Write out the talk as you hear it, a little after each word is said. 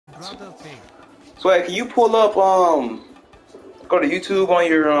Brother Pink. Swag, can you pull up go to YouTube on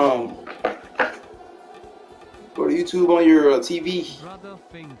your TV? Brother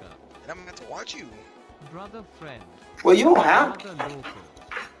Finger. And I'm going to watch you. Brother Friend. Well, you don't have. Brother Local.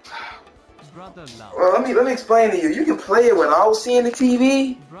 Brother Love. Well, let me explain to you. You can play it without seeing the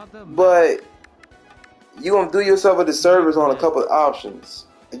TV, Brother but you gonna do yourself a disservice on a couple of options.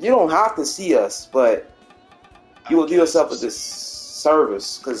 You don't have to see us, but you will do yourself a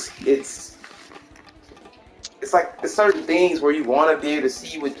disservice because it's like there's certain things where you want to be able to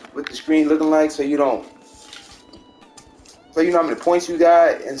see what the screen looking like, so you know how many points you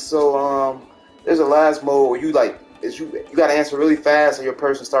got, and so there's a last mode where you got to answer really fast, and your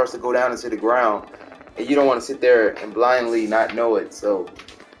person starts to go down into the ground, and you don't want to sit there and blindly not know it. So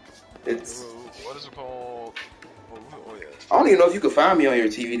it's. What is it called? Oh yeah. I don't even know if you could find me on your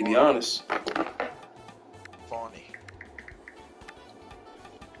TV, to be honest. Funny.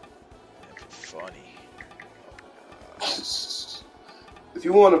 Funny. If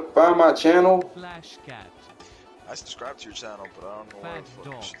you want to find my channel, Flash Cat. I subscribe to your channel, but I don't know where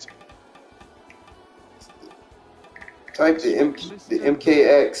the fuck shit's at. type the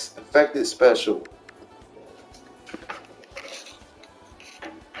MKX Affected Special.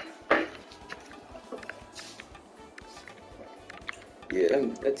 Yeah,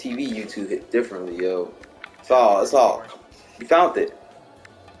 that TV YouTube hit differently, yo. It's all. You found it.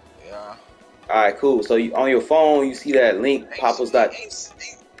 Yeah. All right, cool. So on your phone, you see that link, Papa's dot.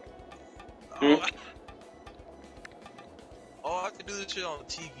 Oh, I can do this shit on the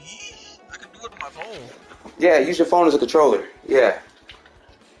TV. I can do it on my phone. Yeah, use your phone as a controller. Yeah.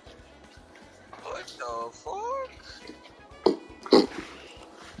 What the fuck?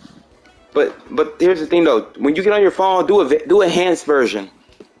 But here's the thing though. When you get on your phone, do a enhanced version.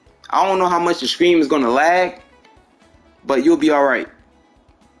 I don't know how much the stream is gonna lag, but you'll be all right.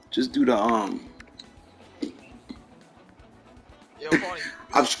 Just do the Yo, funny.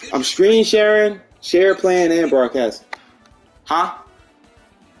 I'm screen sharing, share, playing, and broadcast. Huh?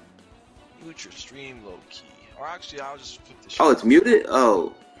 Mute your stream low key. Or actually, I'll just put this. Oh, it's muted.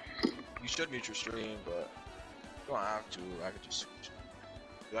 Oh. You should mute your stream, but you don't have to. I could just.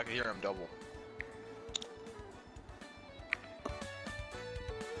 I can hear him double.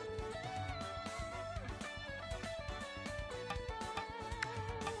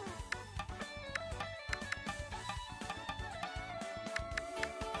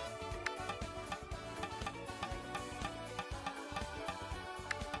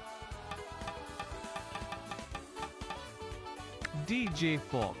 DJ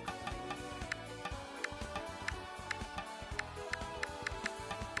Fork.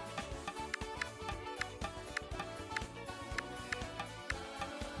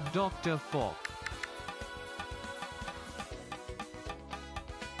 Dr. Fork.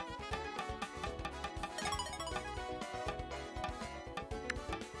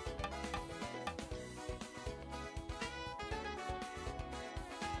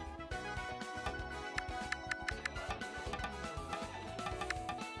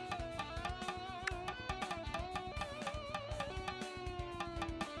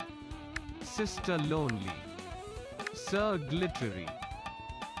 Sister Lonely. Sir Glittery.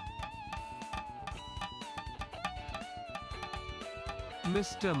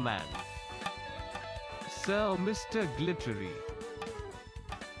 Mr. Man. Sir Mr. Glittery.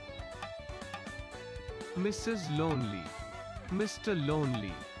 Mrs. Lonely. Mr.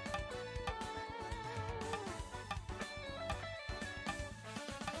 Lonely.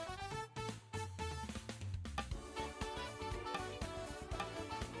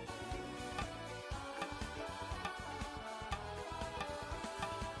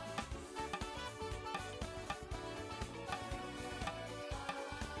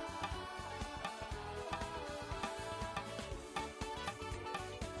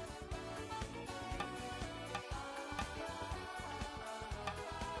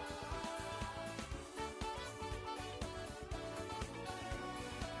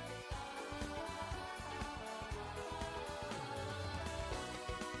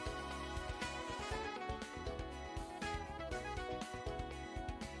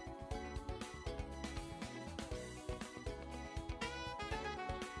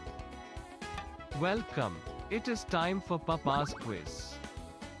 Welcome. It is time for Papa's quiz.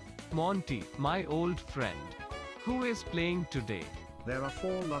 Monty, my old friend. Who is playing today? There are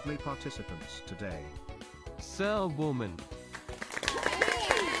 4 lovely participants today. Sir Woman.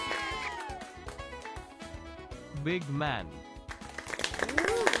 Big Man.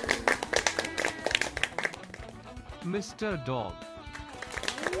 Mr. Dog.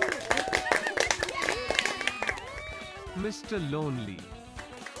 Mr. Lonely.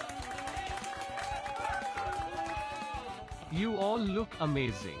 You all look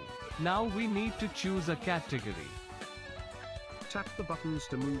amazing. Now we need to choose a category. Tap the buttons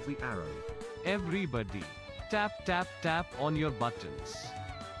to move the arrow. Everybody, tap tap tap on your buttons.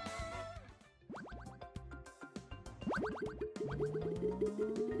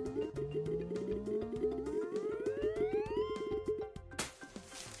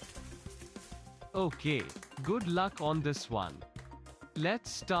 Okay, good luck on this one. Let's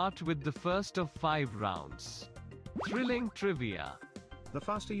start with the first of 5 rounds. Thrilling trivia. The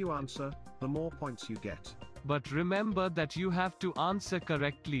faster you answer, the more points you get. But remember that you have to answer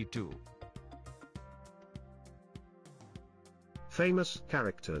correctly too. Famous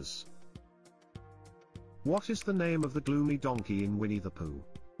characters. What is the name of the gloomy donkey in Winnie the Pooh?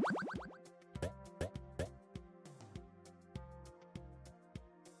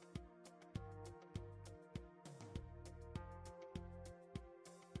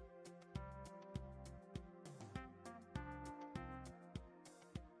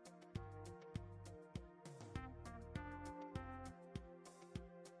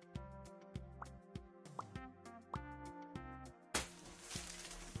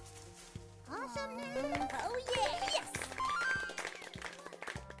 Awesome news! Oh yeah! Yes!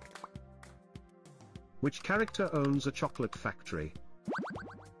 Which character owns a chocolate factory?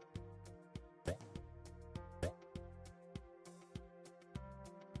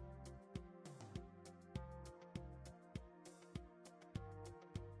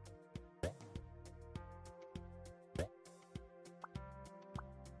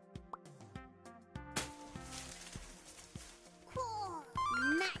 Cool!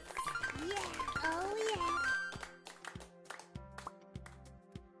 Nice! Yeah! Oh yeah!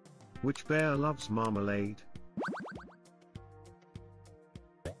 Which bear loves marmalade?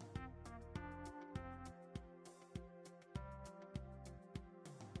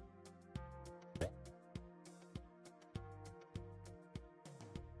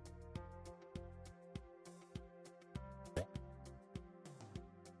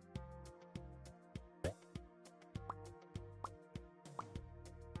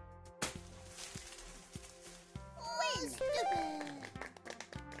 Win! Stupid!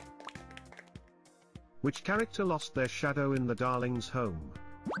 Which character lost their shadow in the Darling's home?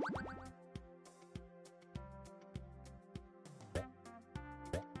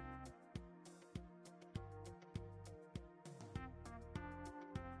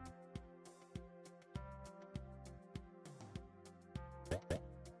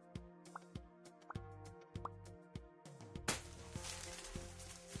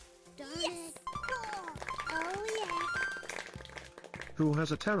 Yes! Cool! Oh yeah! Who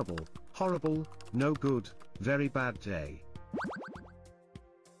has a terrible, horrible, no good, very bad day?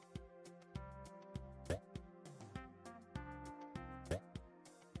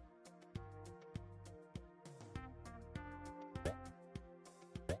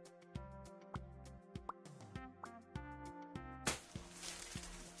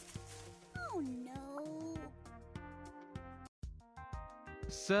 Oh no!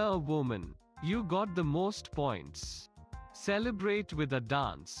 Sir woman, you got the most points. Celebrate with a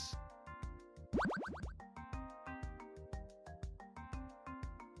dance.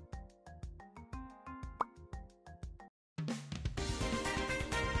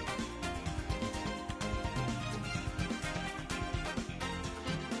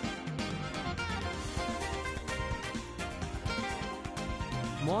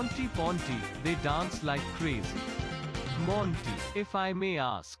 Monty Ponty, they dance like crazy. Monty, if I may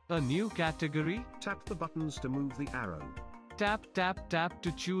ask, a new category? Tap the buttons to move the arrow. Tap tap tap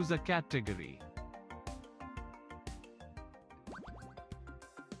to choose a category.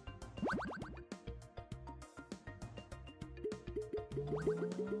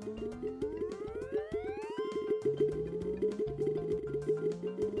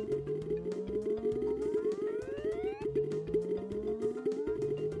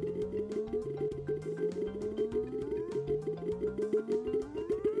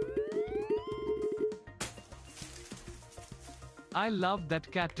 I love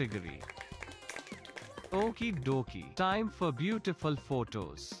that category. Okie dokie. Time for beautiful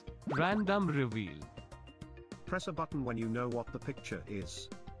photos. Random reveal. Press a button when you know what the picture is.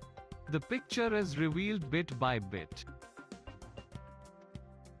 The picture is revealed bit by bit.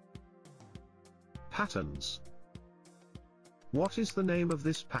 Patterns. What is the name of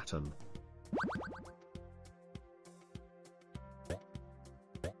this pattern?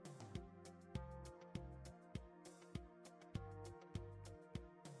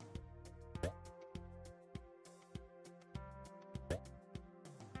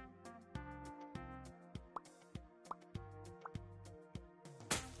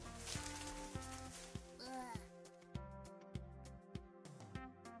 Ugh.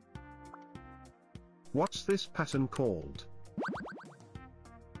 What's this pattern called?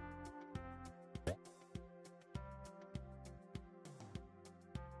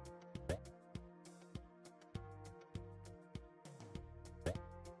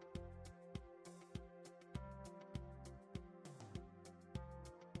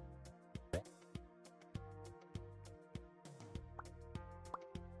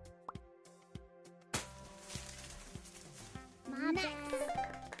 My bad.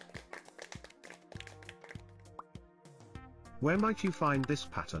 Where might you find this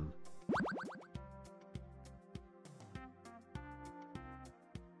pattern?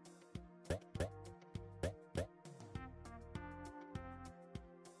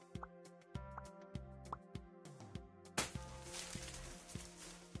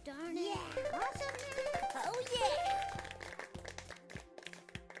 Darn it. Yeah. Awesome. Oh yeah.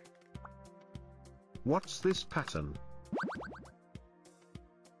 What's this pattern?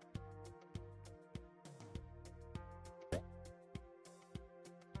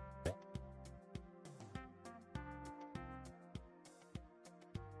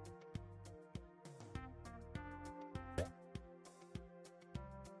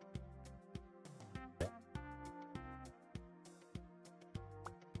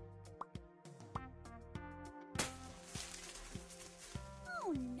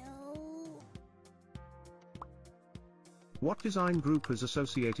 Oh no. What design group is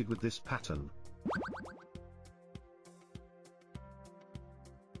associated with this pattern?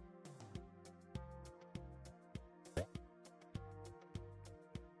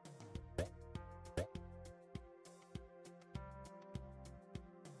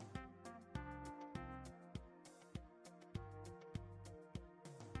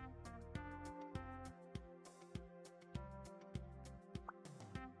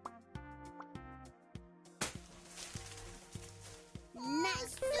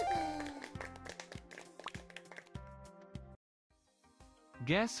 Nice. Super.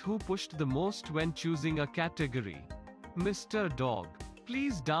 Guess who pushed the most when choosing a category? Mr. Dog.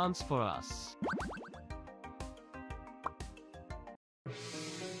 Please dance for us.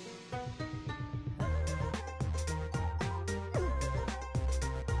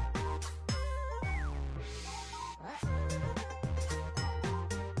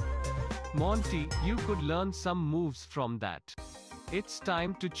 Monty, you could learn some moves from that. It's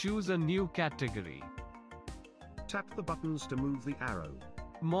time to choose a new category. Tap the buttons to move the arrow.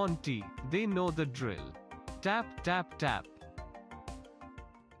 Monty, they know the drill. Tap, tap, tap.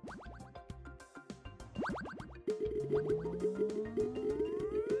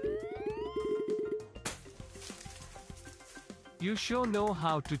 You sure know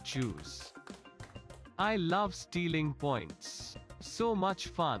how to choose. I love stealing points. So much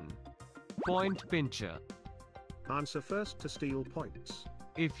fun. Point pincher. Answer first to steal points.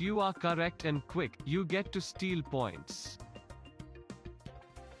 If you are correct and quick, you get to steal points.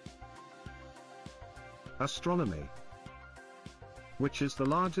 Astronomy. Which is the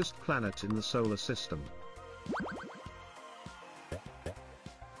largest planet in the solar system?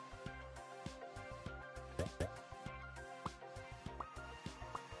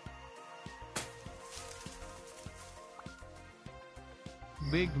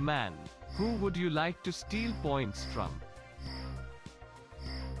 Big man. Who would you like to steal points from?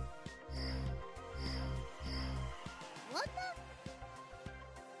 What the?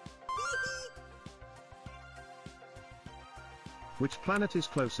 Which planet is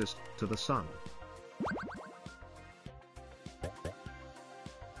closest to the Sun?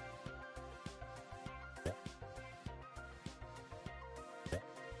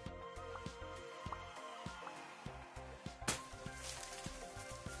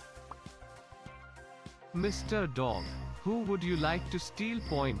 Mr. Dog. Who would you like to steal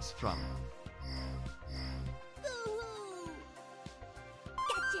points from? Boo-hoo.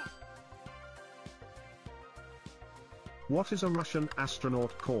 Gotcha. What is a Russian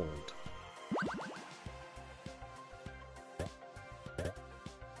astronaut called?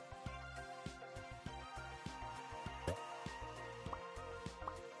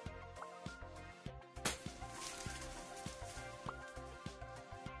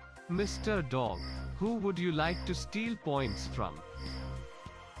 Mr. Dog. Who would you like to steal points from?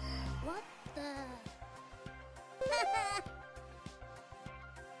 What the?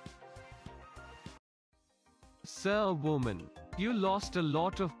 Sir woman, you lost a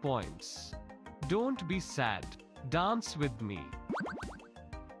lot of points. Don't be sad. Dance with me.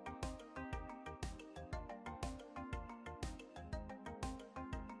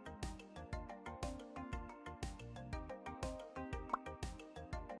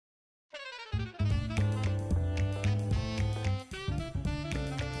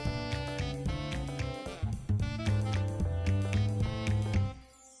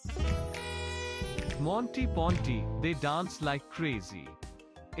 Monty Ponty, they dance like crazy.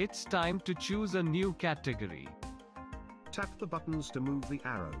 It's time to choose a new category. Tap the buttons to move the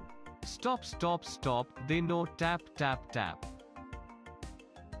arrow. Stop, stop, stop, they know tap, tap, tap.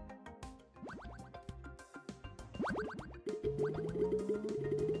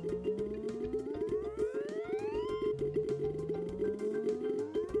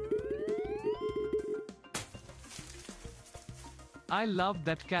 I love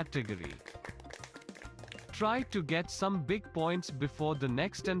that category. Try to get some big points before the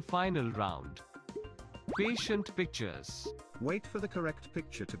next and final round. Patient pictures. Wait for the correct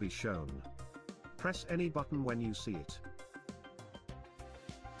picture to be shown. Press any button when you see it.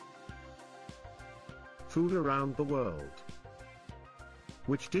 Food around the world.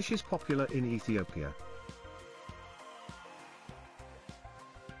 Which dish is popular in Ethiopia?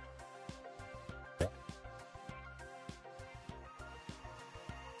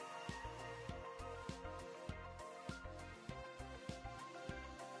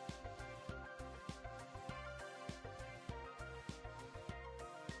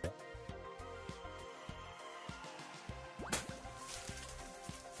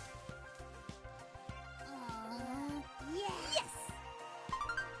 Yes!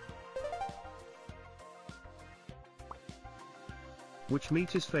 Which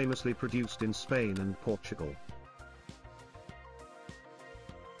meat is famously produced in Spain and Portugal?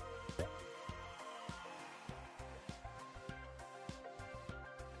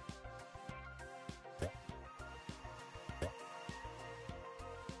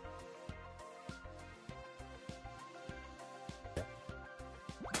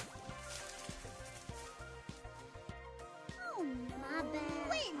 Oh, my bad.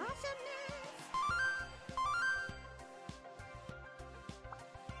 Win! Awesomeness!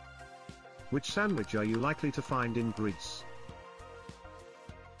 Which sandwich are you likely to find in Greece?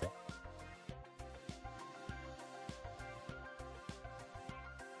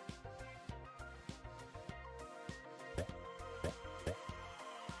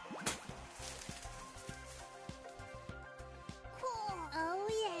 Cool! Oh,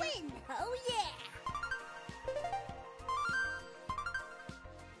 yeah! Win! Oh, yeah!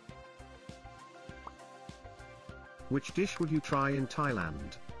 Which dish would you try in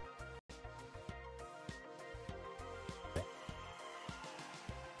Thailand?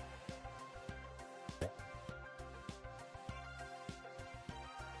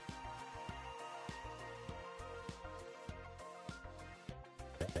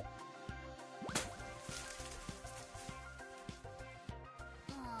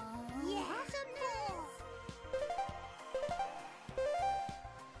 Yeah! Awesomeness!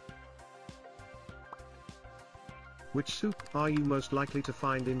 Which soup are you most likely to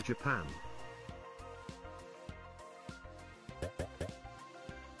find in Japan?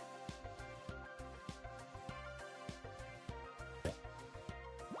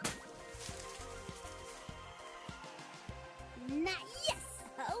 Yes!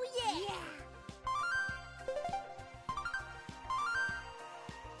 Oh, yeah!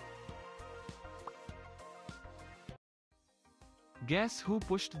 Guess who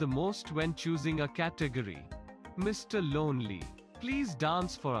pushed the most when choosing a category? Mr. Lonely. Please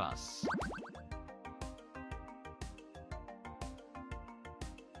dance for us.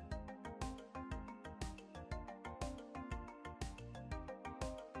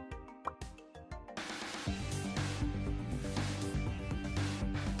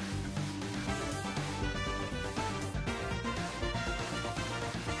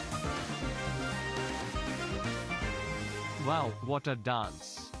 Wow, what a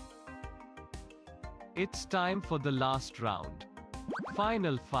dance. It's time for the last round.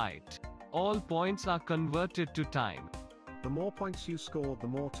 Final fight. All points are converted to time. The more points you score, the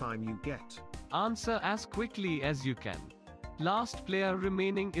more time you get. Answer as quickly as you can. Last player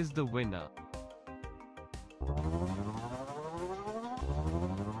remaining is the winner.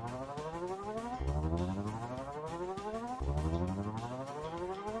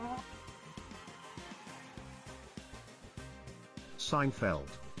 Seinfeld.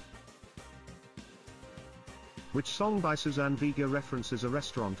 Which song by Suzanne Vega references a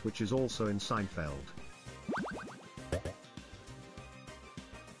restaurant which is also in Seinfeld?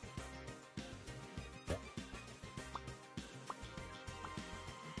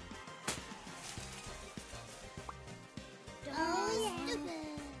 Oh, stupid!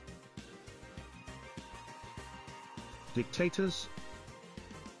 Dictators?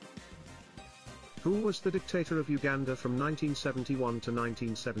 Who was the dictator of Uganda from 1971 to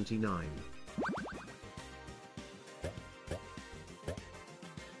 1979?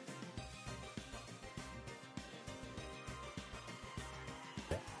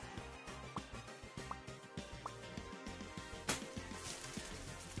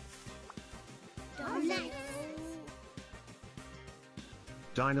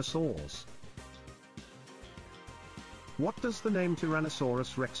 Dinosaurs. What does the name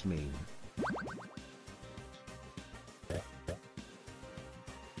Tyrannosaurus Rex mean?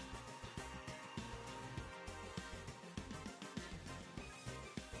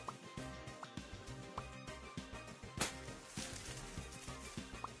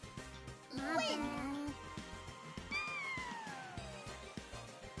 My bad.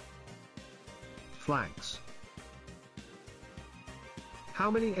 Flags. How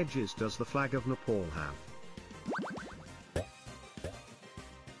many edges does the flag of Nepal have?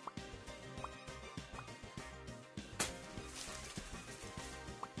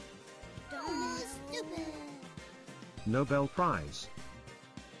 Don't be stupid. Nobel Prize.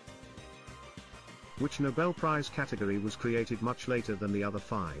 Which Nobel Prize category was created much later than the other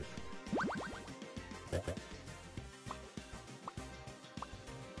 5?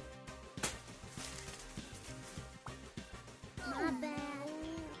 My bad.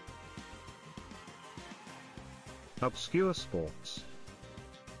 Obscure sports.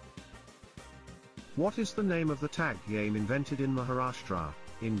 What is the name of the tag game invented in Maharashtra,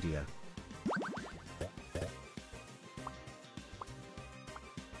 India?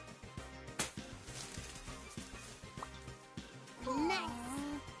 Nice.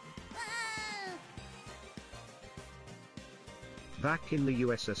 Ah. Back in the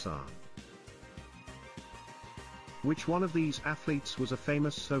USSR. Which one of these athletes was a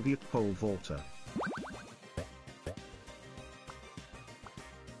famous Soviet pole vaulter?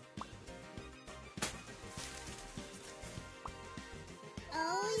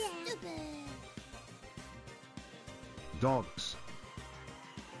 Oh yeah. Stupid. Dogs.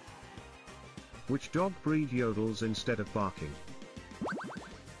 Which dog breed yodels instead of barking?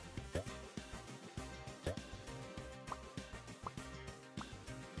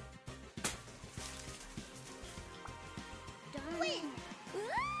 Don't win.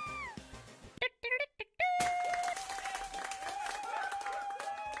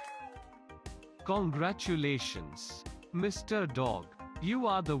 Congratulations, Mr. Dog. You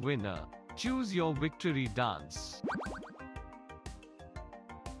are the winner. Choose your victory dance.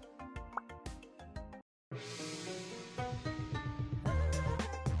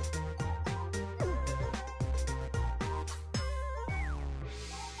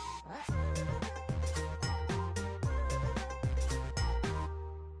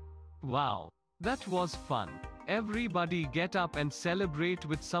 Wow, that was fun. Everybody get up and celebrate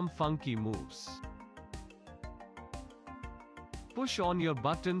with some funky moves. Push on your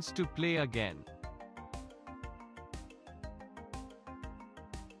buttons to play again.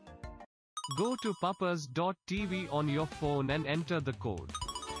 Go to papas.tv on your phone and enter the code.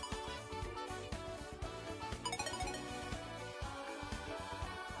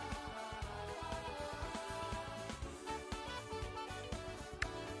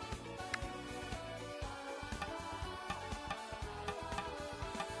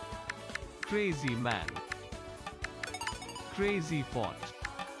 Crazy man. Crazy pot.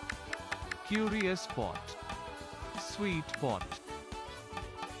 Curious pot. Sweet pot.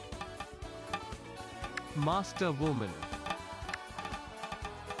 Master woman.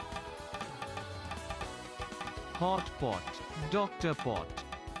 Hot pot. Doctor pot.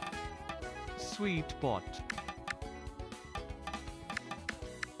 Sweet pot.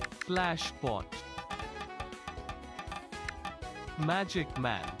 Flash pot. Magic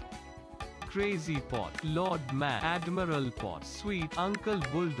man. Crazy pot. Lord man. Admiral pot. Sweet uncle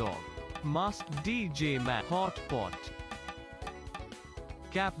bulldog. Masked DJ man. Hot pot.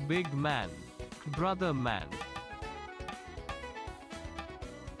 Cap big man. Brother man.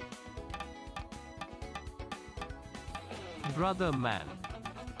 Brother man.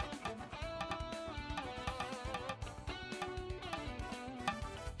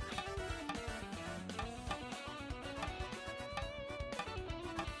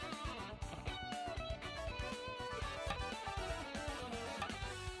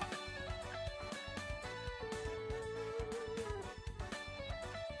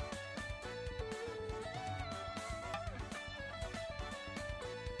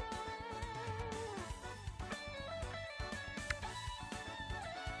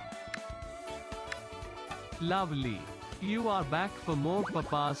 Lovely. You are back for more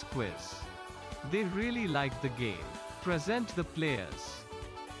Papa's quiz. They really like the game. Present the players.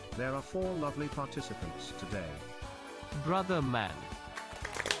 There are 4 lovely participants today. Brother man.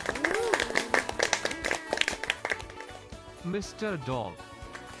 Mr. Dog.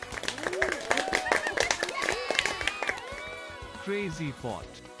 Crazy pot.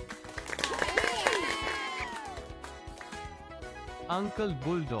 Uncle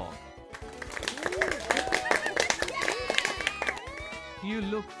Bulldog. You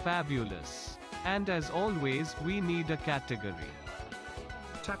look fabulous. And as always, we need a category.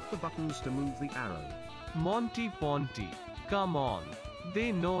 Tap the buttons to move the arrow. Monty Ponty. Come on.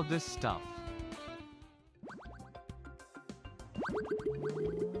 They know this stuff.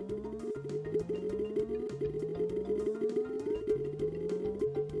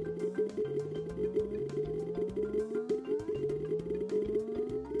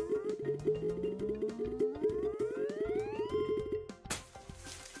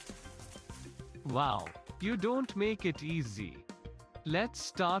 Wow, you don't make it easy. Let's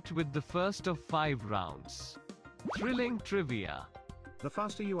start with the first of 5 rounds. Thrilling trivia. The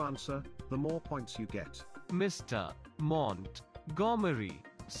faster you answer, the more points you get. Mr. Montgomery,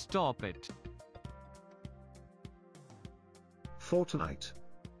 stop it. Fortnite.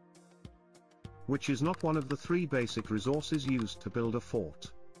 Which is not one of the 3 basic resources used to build a fort.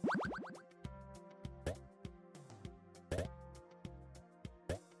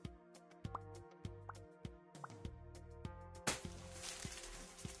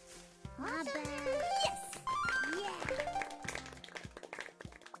 My bad. Yes. Yeah.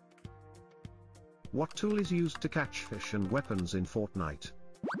 What tool is used to catch fish and weapons in Fortnite?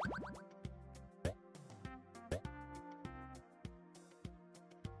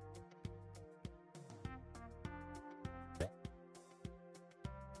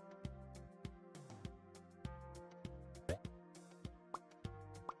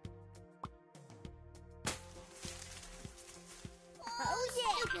 Oh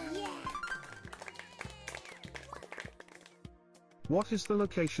yeah. Yeah. What is the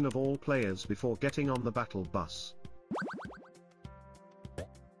location of all players before getting on the battle bus?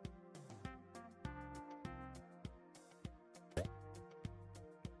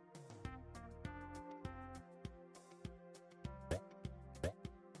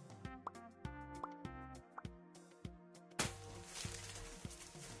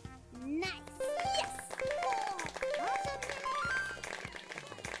 Nice. Yes. Oh, awesome.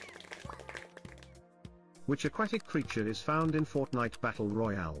 Which aquatic creature is found in Fortnite Battle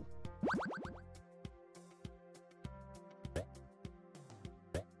Royale?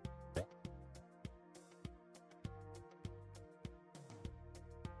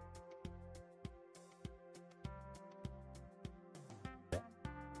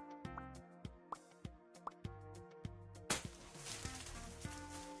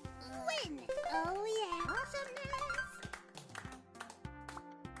 Win. Oh yeah. Awesomeness.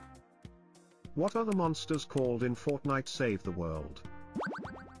 What are the monsters called in Fortnite Save the World?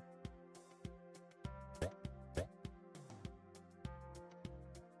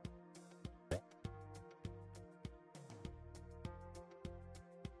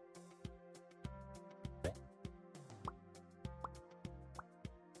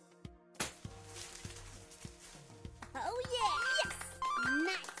 Oh yeah. Yes.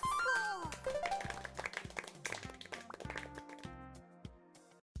 Nice. Oh.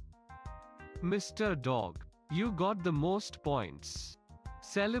 Mr. Dog, you got the most points.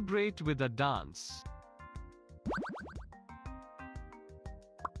 Celebrate with a dance.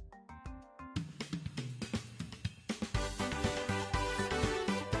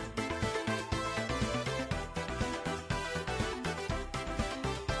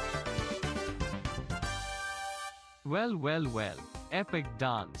 Well, epic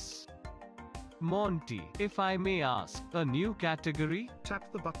dance. Monty, if I may ask, a new category?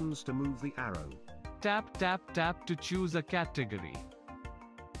 Tap the buttons to move the arrow. Tap to choose a category.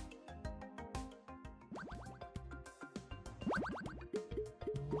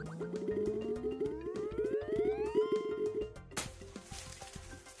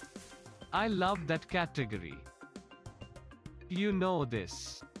 I love that category. You know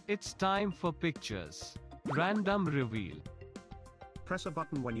this. It's time for pictures. Random reveal. Press a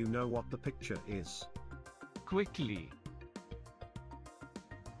button when you know what the picture is. Quickly.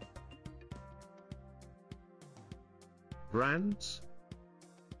 Brands?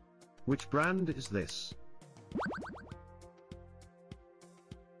 Which brand is this?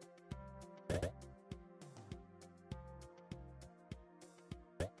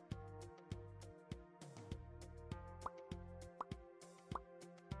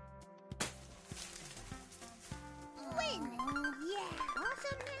 Win. Oh yeah.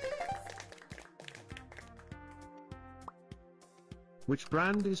 Awesomeness. Which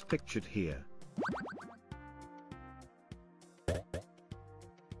brand is pictured here?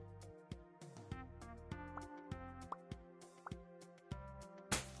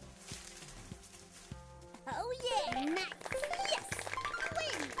 Oh yeah. Nice. Yes.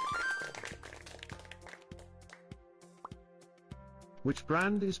 Win. Which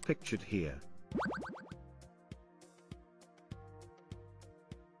brand is pictured here?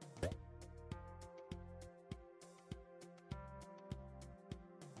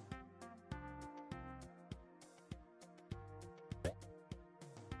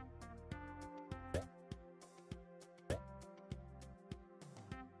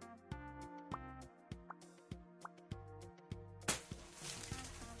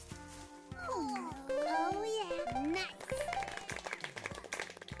 Nice.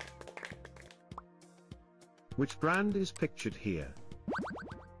 Which brand is pictured here?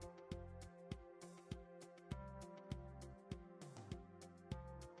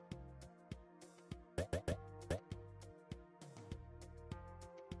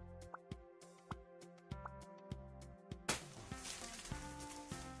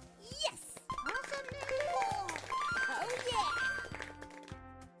 Yes. Awesome. Cool. Oh yeah.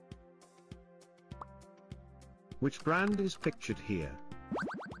 Which brand is pictured here?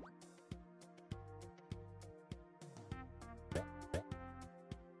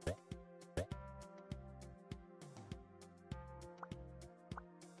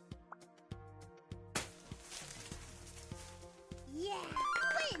 Yeah.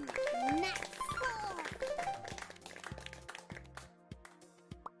 Win. Nice. Cool.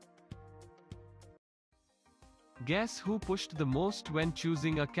 Guess who pushed the most when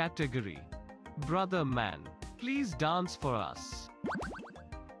choosing a category? Brother Man. Please dance for us.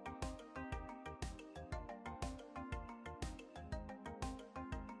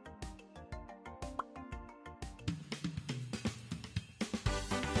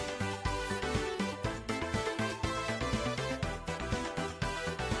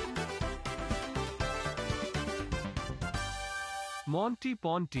 Monty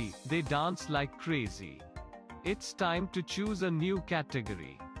Ponty, they dance like crazy. It's time to choose a new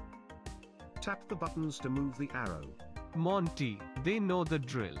category. Tap the buttons to move the arrow. Monty, they know the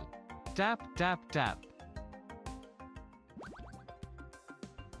drill. Tap, tap, tap.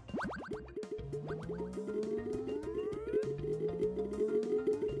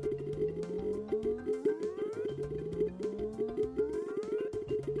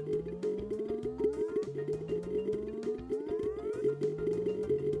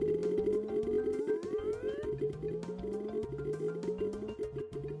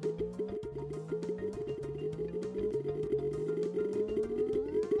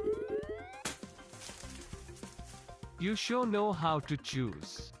 You sure know how to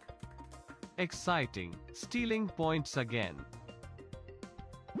choose. Exciting, stealing points again.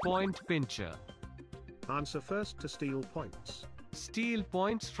 Point pincher. Answer first to steal points. Steal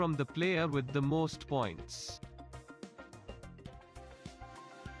points from the player with the most points.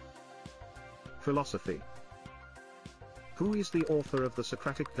 Philosophy. Who is the author of the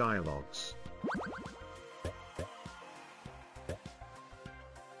Socratic Dialogues?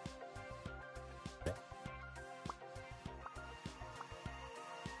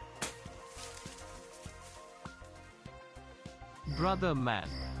 Brother Man,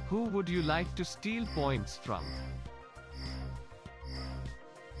 who would you like to steal points from?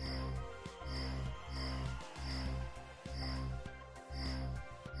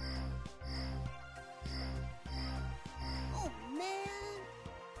 Oh man.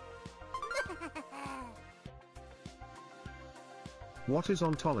 What is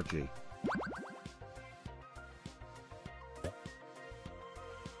ontology?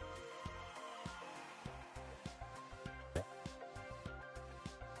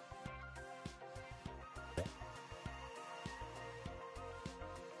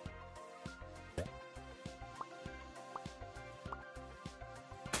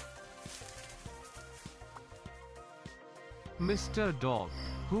 Mr. Dog,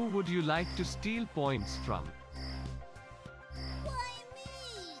 who would you like to steal points from? Why me?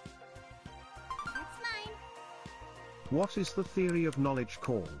 That's mine. What is the theory of knowledge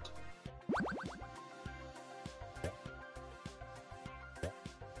called?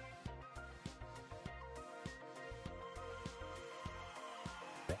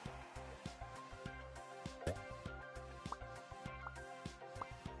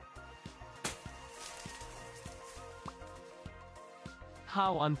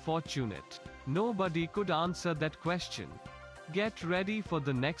 How unfortunate. Nobody could answer that question. Get ready for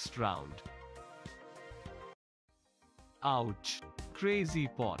the next round. Ouch. Crazy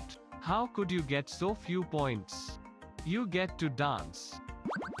Pot. How could you get so few points? You get to dance.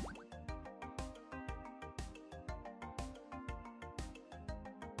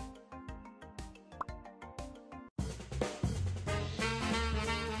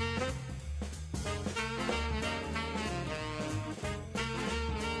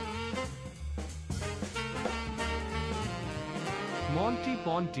 Monty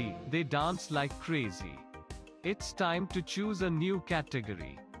Ponty, they dance like crazy. It's time to choose a new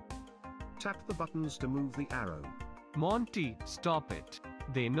category. Tap the buttons to move the arrow. Monty, stop it.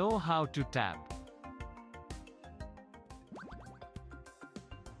 They know how to tap.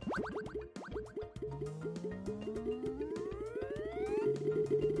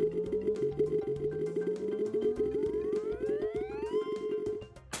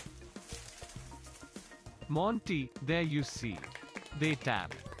 Monty, there you see. They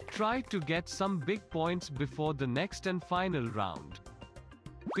tap. Try to get some big points before the next and final round.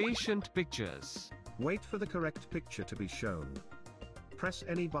 Patient pictures. Wait for the correct picture to be shown. Press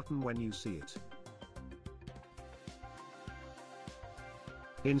any button when you see it.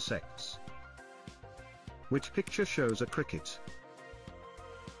 Insects. Which picture shows a cricket?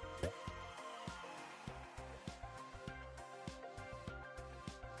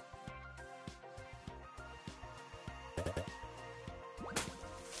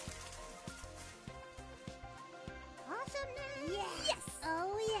 Awesomeness. Yeah. Yes.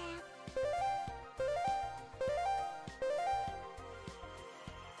 Oh yeah.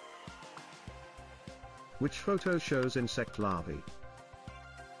 Which photo shows insect larvae?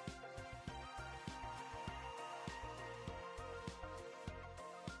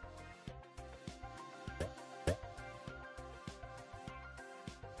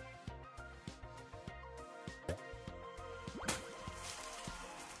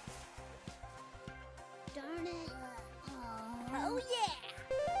 Darn it. Oh yeah.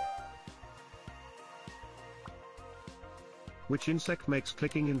 Which insect makes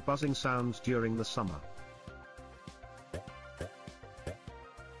clicking and buzzing sounds during the summer?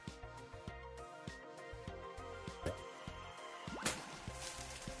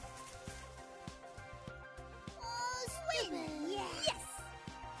 Oh, sweet. Yeah. Yes.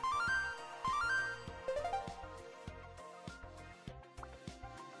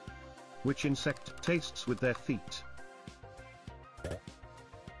 Which insect tastes with their feet?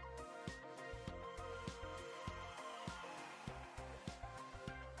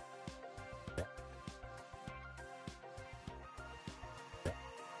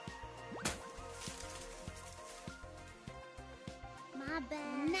 My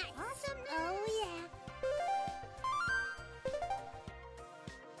bad. Nice. Awesomeness. Oh yeah.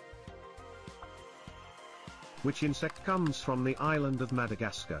 Which insect comes from the island of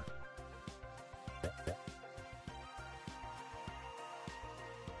Madagascar?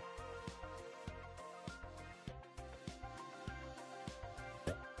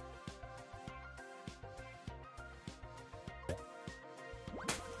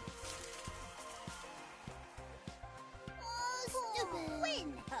 Oh, stupid.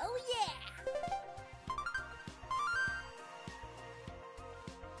 Win. Oh yeah.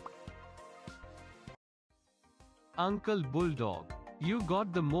 Uncle Bulldog, you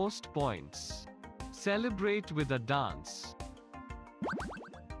got the most points. Celebrate with a dance.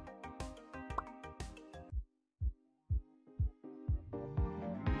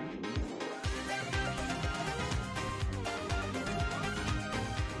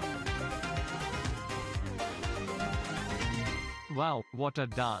 Wow, what a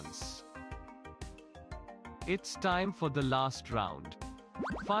dance. It's time for the last round.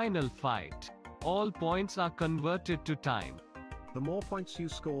 Final fight. All points are converted to time. The more points you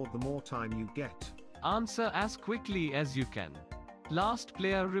score, the more time you get. Answer as quickly as you can. Last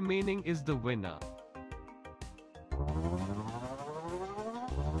player remaining is the winner.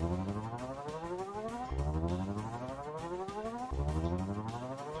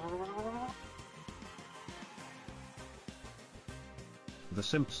 The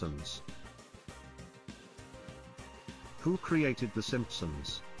Simpsons. Who created The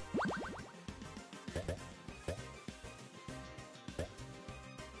Simpsons?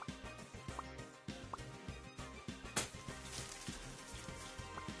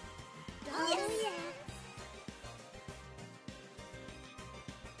 Oh yeah.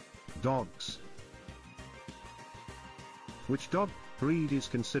 Dogs. Which dog breed is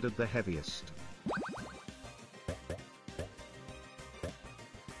considered the heaviest?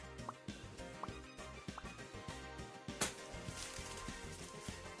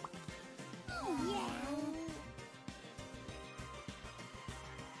 Oh yeah.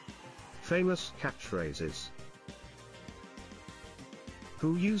 Famous catchphrases.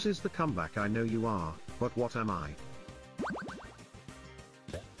 Who uses the comeback "I know you are, but what am I"?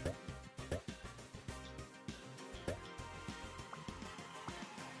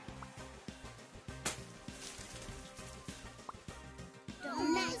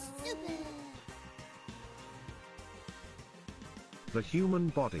 Don't nice. Stupid. The human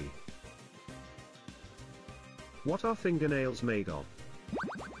body. What are fingernails made of?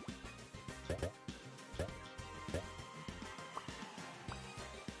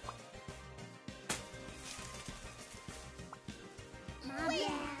 My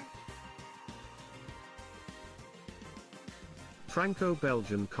bad.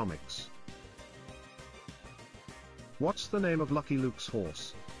 Franco-Belgian comics. What's the name of Lucky Luke's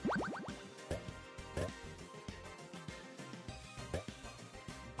horse?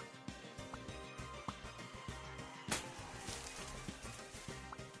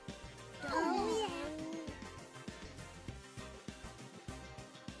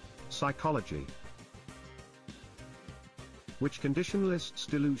 Psychology. Which condition lists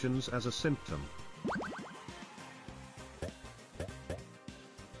delusions as a symptom?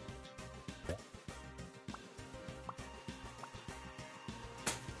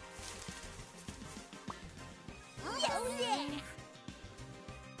 Oh yeah!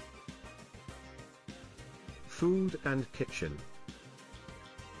 Food and kitchen.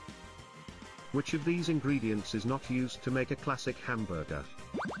 Which of these ingredients is not used to make a classic hamburger?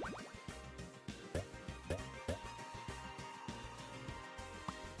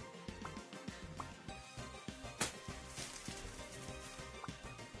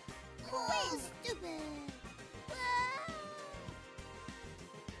 Way stupid!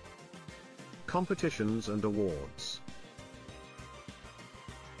 Competitions and awards.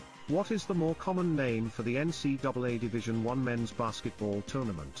 What is the more common name for the NCAA Division I men's basketball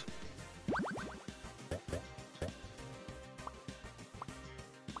tournament?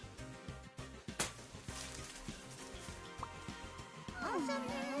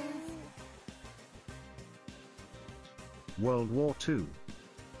 World War II.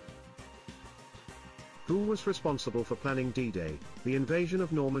 Who was responsible for planning D-Day, the invasion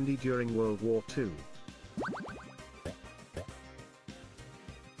of Normandy during World War II?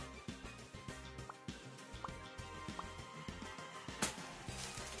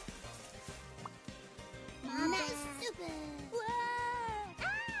 Nice stupid!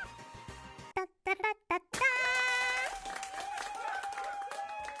 Da, da, da, da, da.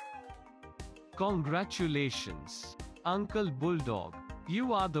 Congratulations, Uncle Bulldog.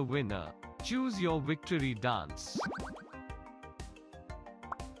 You are the winner. Choose your victory dance.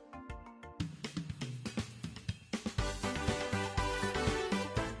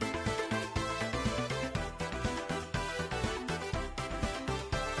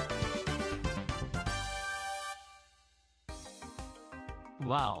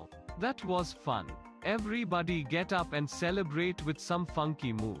 Wow, that was fun. Everybody get up and celebrate with some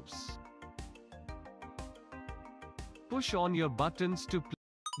funky moves. Push on your buttons to play.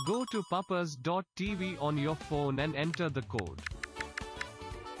 Go to papas.tv on your phone and enter the code